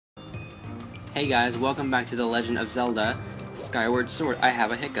Hey guys, welcome back to The Legend of Zelda Skyward Sword. I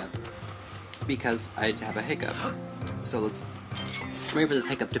have a hiccup. Because I have a hiccup. So let's wait for this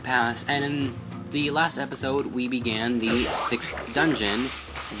hiccup to pass. And in the last episode, we began the 6th dungeon,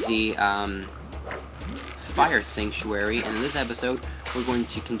 the Fire Sanctuary. And in this episode, we're going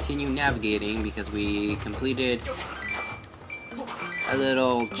to continue navigating because we completed a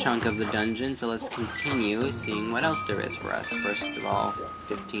little chunk of the dungeon. So let's continue seeing what else there is for us. First of all,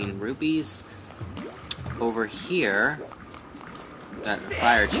 15 rupees. Over here, got a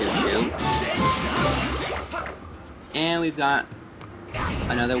fire choo-choo. And we've got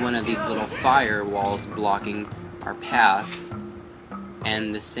another one of these little fire walls blocking our path.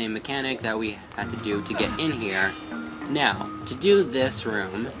 And the same mechanic that we had to do to get in here. Now, to do this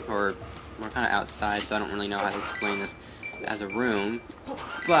room, or we're kind of outside, so I don't really know how to explain this as a room.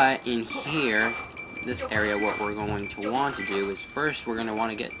 But in here, this area, what we're going to want to do is first we're going to want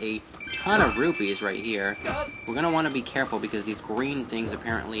to get a ton of rupees right here. We're going to want to be careful because these green things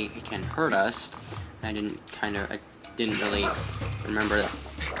apparently can hurt us. I didn't really remember that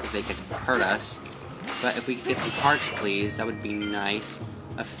they could hurt us. But if we could get some hearts, please, that would be nice.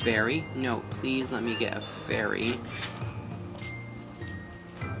 A fairy? No, please let me get a fairy.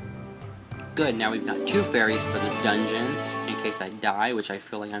 Good, now we've got 2 fairies for this dungeon in case I die, which I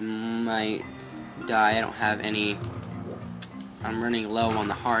feel like I might die. I don't have any. I'm running low on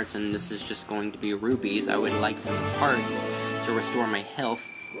the hearts, and this is just going to be rupees. I would like some hearts to restore my health.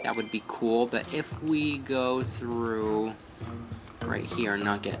 That would be cool, but if we go through right here and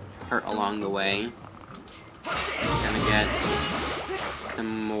not get hurt along the way, we're gonna get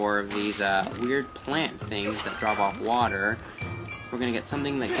some more of these weird plant things that drop off water. We're gonna get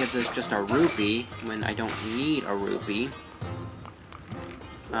something that gives us just a rupee when I don't need a rupee.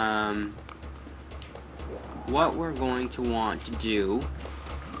 What we're going to want to do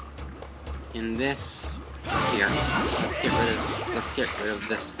in this here, let's get rid of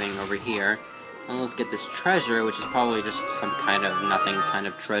this thing over here, and let's get this treasure, which is probably just some kind of nothing kind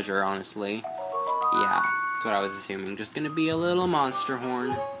of treasure, honestly. Yeah, that's what I was assuming. Just gonna be a little monster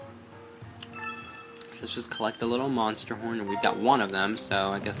horn. So let's just collect a little monster horn, and we've got one of them,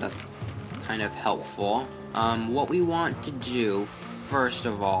 so I guess that's kind of helpful. What we want to do first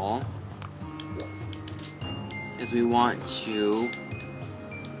of all is we want to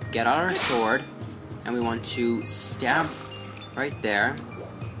get out our sword, and we want to stab right there,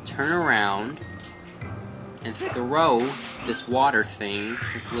 turn around, and throw this water thing,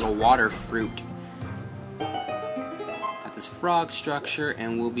 this little water fruit, at this frog structure,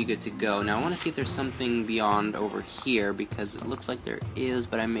 and we'll be good to go. Now I want to see if there's something beyond over here, because it looks like there is,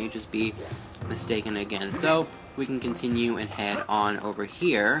 but I may just be mistaken again. So we can continue and head on over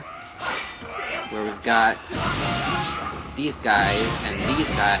here, where we've got these guys, and these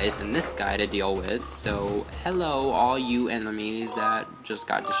guys, and this guy to deal with. So, hello, all you enemies that just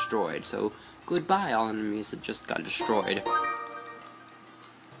got destroyed. So, goodbye, all enemies that just got destroyed.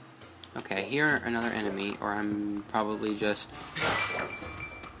 Okay, here another enemy, or I'm probably just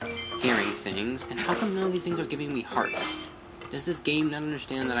hearing things. And how come none of these things are giving me hearts? Does this game not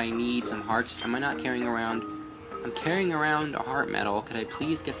understand that I need some hearts? Am I not carrying around? I'm carrying around a heart medal. Could I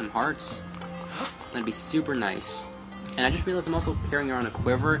please get some hearts? That'd be super nice. And I just realized I'm also carrying around a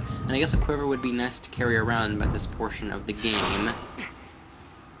quiver, and I guess a quiver would be nice to carry around at this portion of the game.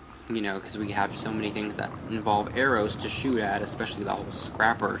 You know, because we have so many things that involve arrows to shoot at, especially the whole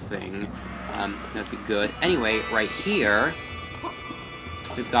scrapper thing. That'd be good. Anyway, right here,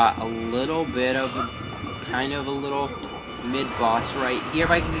 we've got a little bit of kind of a little mid-boss right here.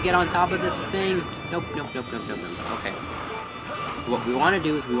 If I can get on top of this thing. Nope. Okay. What we want to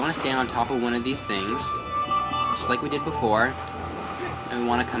do is we want to stand on top of one of these things, just like we did before, and we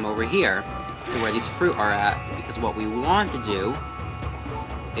want to come over here to where these fruit are at, because what we want to do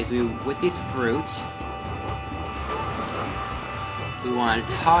is with these fruits, we want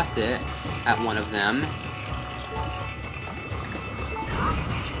to toss it at one of them,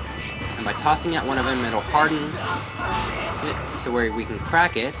 and by tossing at one of them, it'll harden it to where we can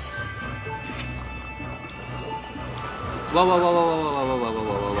crack it. Whoa.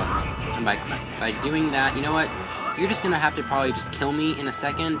 And by doing that, you know what? You're just gonna have to probably just kill me in a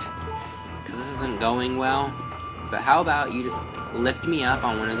second, because this isn't going well. But how about you just lift me up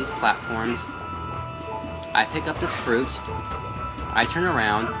on one of these platforms, I pick up this fruit, I turn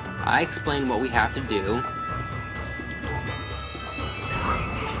around, I explain what we have to do,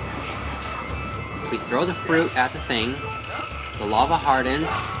 we throw the fruit at the thing, the lava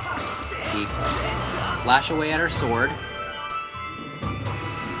hardens, we slash away at our sword.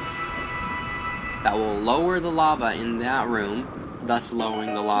 That will lower the lava in that room, thus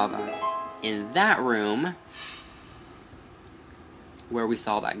lowering the lava in that room where we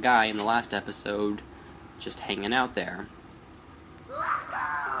saw that guy in the last episode just hanging out there.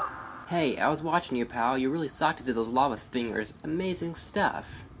 Hey, I was watching you, pal. You really sucked into those lava fingers. Amazing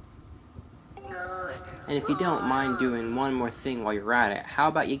stuff. And if you don't mind doing one more thing while you're at it, how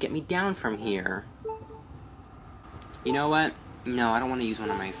about you get me down from here? You know what? No, I don't want to use one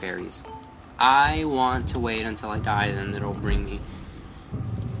of my fairies. I want to wait until I die, then it'll bring me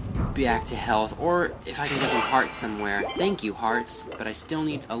back to health. Or if I can get some hearts somewhere. Thank you, hearts. But I still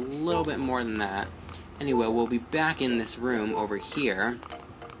need a little bit more than that. Anyway, we'll be back in this room over here,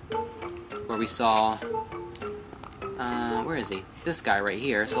 where we saw... where is he? This guy right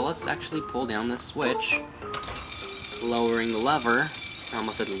here. So let's actually pull down this switch, lowering the lever. I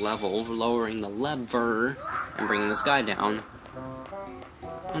almost said level. Lowering the lever and bringing this guy down.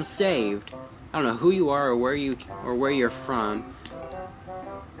 I'm saved. I don't know who you are or where you're from.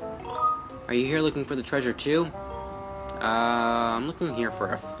 Are you here looking for the treasure too? I'm looking here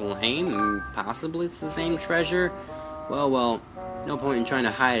for a flame. Possibly it's the same treasure. Well, no point in trying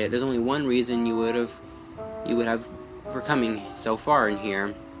to hide it. There's only one reason you would have for coming so far in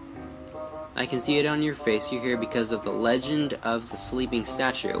here. I can see it on your face. You're here because of the legend of the sleeping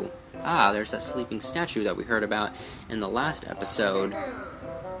statue. Ah, there's that sleeping statue that we heard about in the last episode.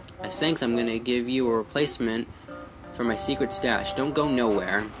 As thanks, I'm gonna give you a replacement for my secret stash. Don't go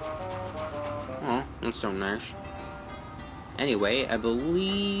nowhere. Oh, that's so nice. Anyway, I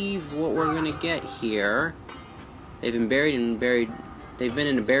believe what we're gonna get here. They've been They've been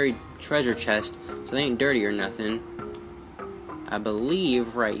in a buried treasure chest, so they ain't dirty or nothing. I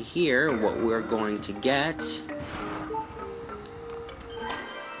believe right here what we're going to get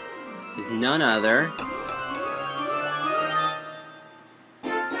is none other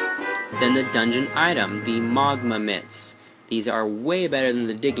than the dungeon item, the magma mitts. These are way better than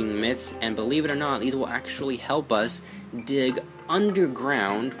the digging mitts, and believe it or not, these will actually help us dig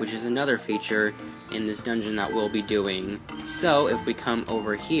underground, which is another feature in this dungeon that we'll be doing. So, if we come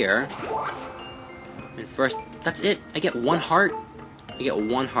over here, and first, that's it, I get one heart. I get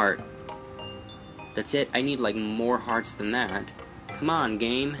one heart. That's it, I need like more hearts than that. Come on,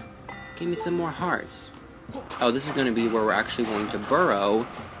 game. Give me some more hearts. Oh, this is going to be where we're actually going to burrow,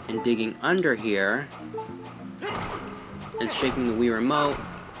 and digging under here, and shaking the Wii remote,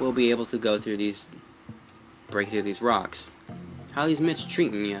 we'll be able to go through break through these rocks. How are these mitts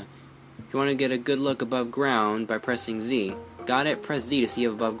treating you? If you want to get a good look above ground by pressing Z. Got it? Press Z to see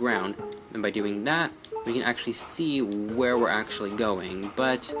above ground. And by doing that, we can actually see where we're actually going.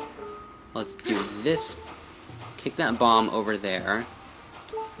 But let's do this. Kick that bomb over there.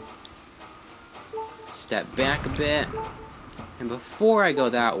 Step back a bit. And before I go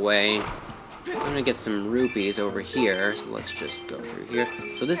that way, I'm gonna get some rupees over here. So let's just go through here.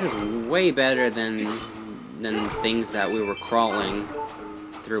 So this is way better than things that we were crawling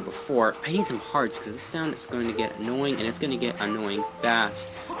through before. I need some hearts because this sound is going to get annoying, and it's going to get annoying fast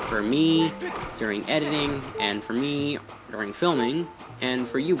for me during editing, and for me during filming, and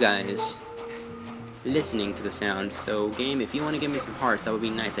for you guys listening to the sound. So game, if you want to give me some hearts, that would be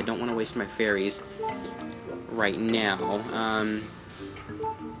nice. I don't want to waste my fairies right now.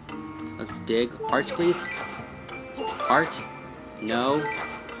 Let's dig. Hearts, please. Heart. No.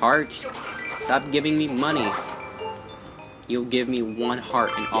 Heart. Stop giving me money. You'll give me one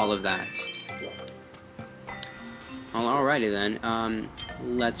heart in all of that. Well, alrighty then.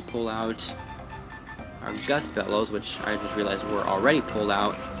 Let's pull out our gust bellows, which I just realized were already pulled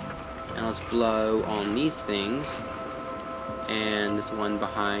out. And let's blow on these things. And this one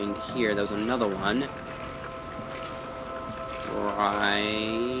behind here, there was another one.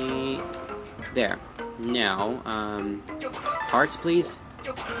 Right there. Now, hearts, please.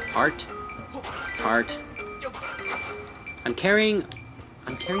 Heart. Heart. I'm carrying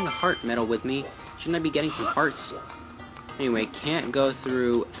a heart medal with me. Shouldn't I be getting some hearts? Anyway, can't go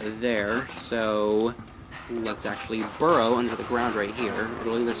through there, so let's actually burrow under the ground right here.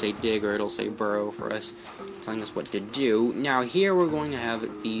 It'll either say dig or it'll say burrow for us, telling us what to do. Now here we're going to have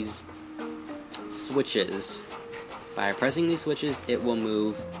these switches. By pressing these switches, it will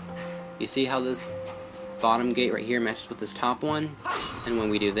move. You see how this bottom gate right here matches with this top one? And when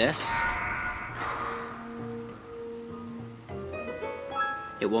we do this,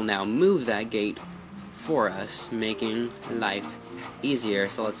 it will now move that gate for us, making life easier.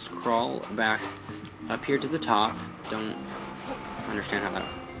 So let's crawl back up here to the top. Don't understand how that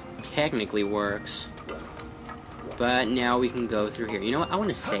technically works, but now we can go through here. You know what? I want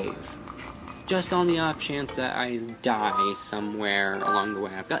to save. Just on the off chance that I die somewhere along the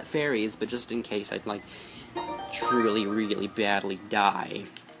way. I've got fairies, but just in case I'd like truly, really badly die.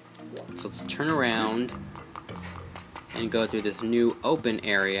 So let's turn around and go through this new open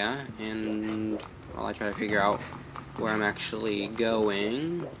area, and while I try to figure out where I'm actually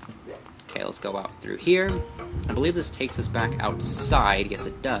going. Okay, let's go out through here. I believe this takes us back outside. Yes,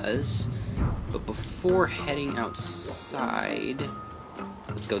 it does. But before heading outside,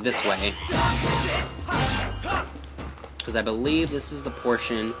 let's go this way. Because I believe this is the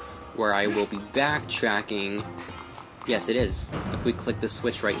portion where I will be backtracking. Yes, it is. If we click the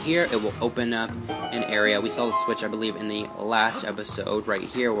switch right here, it will open up an area. We saw the switch, I believe, in the last episode right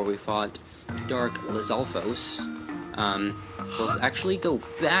here where we fought Dark Lizalfos. So let's actually go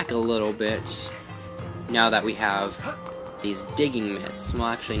back a little bit now that we have these digging mitts. Well,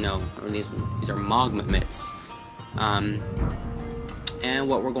 actually, no. These are magma mitts. And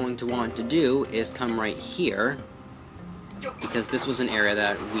what we're going to want to do is come right here, because this was an area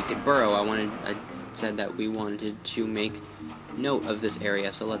that we could burrow. I said that we wanted to make note of this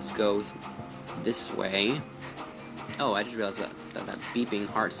area, so let's go this way. Oh, I just realized that beeping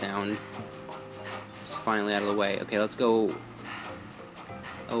heart sound is finally out of the way. Okay, let's go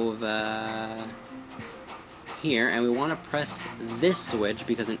over here, and we want to press this switch,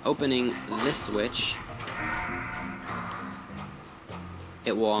 because in opening this switch,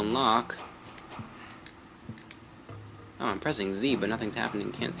 it will unlock. Oh, I'm pressing Z, but nothing's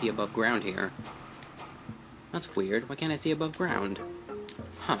happening. Can't see above ground here. That's weird. Why can't I see above ground?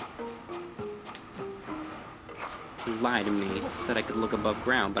 Huh. You lied to me. Said I could look above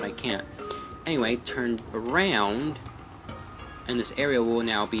ground, but I can't. Anyway, turn around, and this area will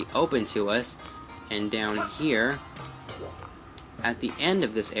now be open to us. And down here, at the end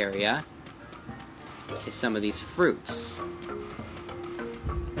of this area, is some of these fruits.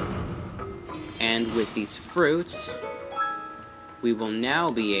 And with these fruits, we will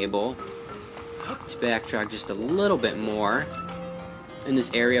now be able to backtrack just a little bit more in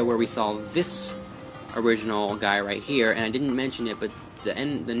this area where we saw this original guy right here. And I didn't mention it, but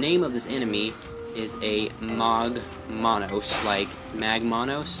the name of this enemy is a Magmanos, like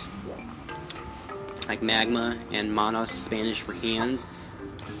Magmanos, like magma, and manos, Spanish for hands.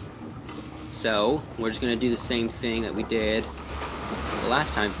 So we're just gonna do the same thing that we did the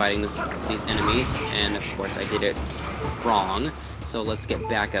last time fighting these enemies, and of course I did it wrong. So let's get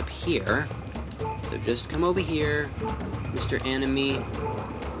back up here. So just come over here, Mr. Enemy,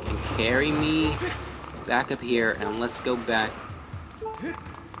 and carry me back up here, and let's go back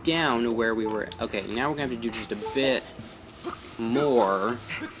down to where we were. Okay, now we're gonna have to do just a bit more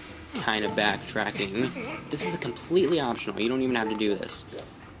kind of backtracking. This is completely optional. You don't even have to do this.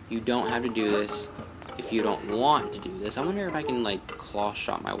 You don't have to do this if you don't want to do this. I wonder if I can, like, claw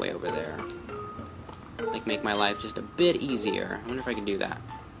shot my way over there. Like, make my life just a bit easier. I wonder if I can do that.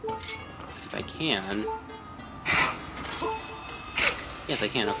 Because if I can... Yes, I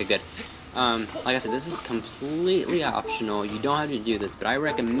can. Okay, good. Like I said, this is completely optional. You don't have to do this, but I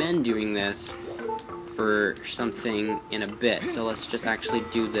recommend doing this for something in a bit. So let's just actually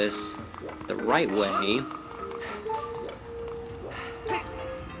do this the right way.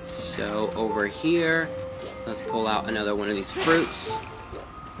 So over here, let's pull out another one of these fruits.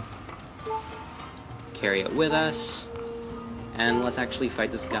 Carry it with us. And let's actually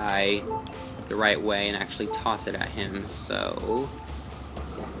fight this guy the right way and actually toss it at him. So...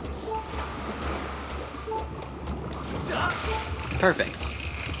 perfect.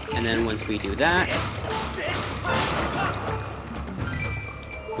 And then once we do that,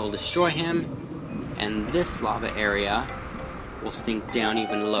 we'll destroy him, and this lava area will sink down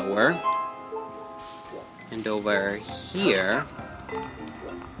even lower. And over here,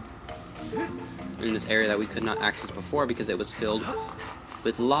 in this area that we could not access before because it was filled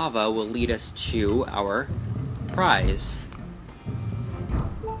with lava, will lead us to our prize.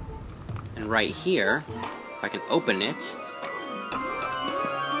 And right here, if I can open it,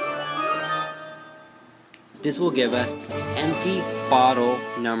 this will give us empty bottle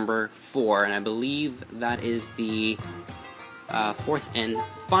number 4, and I believe that is the fourth and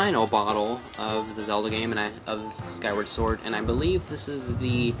final bottle of the Zelda game, and of Skyward Sword, and I believe this is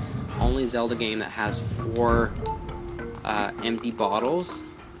the only Zelda game that has 4 empty bottles,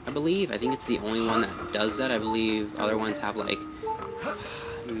 I believe. I think it's the only one that does that. I believe other ones have, like,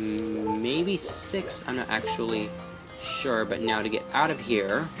 maybe 6, I'm not actually sure, but now to get out of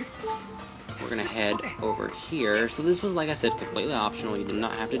here, we're gonna head over here. So this was, like I said, completely optional. You did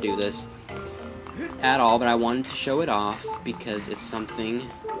not have to do this at all, but I wanted to show it off because it's something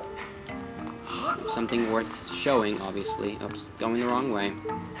worth showing, obviously. Oops, going the wrong way.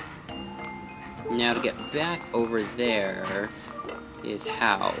 Now to get back over there is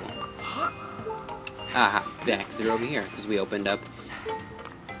how? Aha, back through over here, because we opened up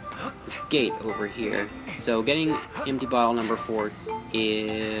gate over here. So getting empty bottle number 4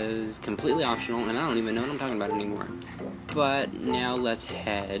 is completely optional, and I don't even know what I'm talking about anymore. But now let's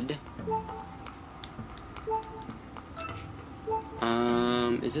head.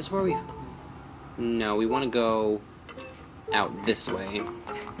 Is this where we... No, we want to go out this way.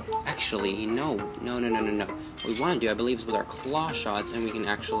 Actually, no. What we want to do, I believe, is with our claw shots, and we can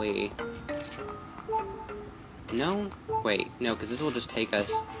actually... No? Wait, no, because this will just take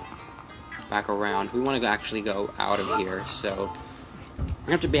us back around. We want to actually go out of here, so we're going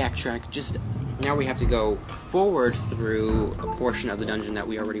to have to backtrack. Just now we have to go forward through a portion of the dungeon that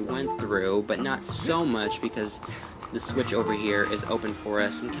we already went through, but not so much because the switch over here is open for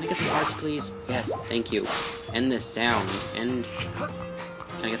us. And can I get some hearts, please? Yes, thank you. And this sound. And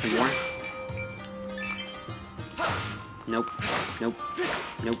can I get some more?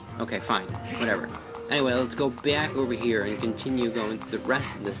 Nope. Okay, fine. Whatever. Anyway, let's go back over here and continue going through the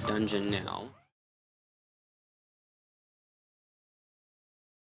rest of this dungeon now.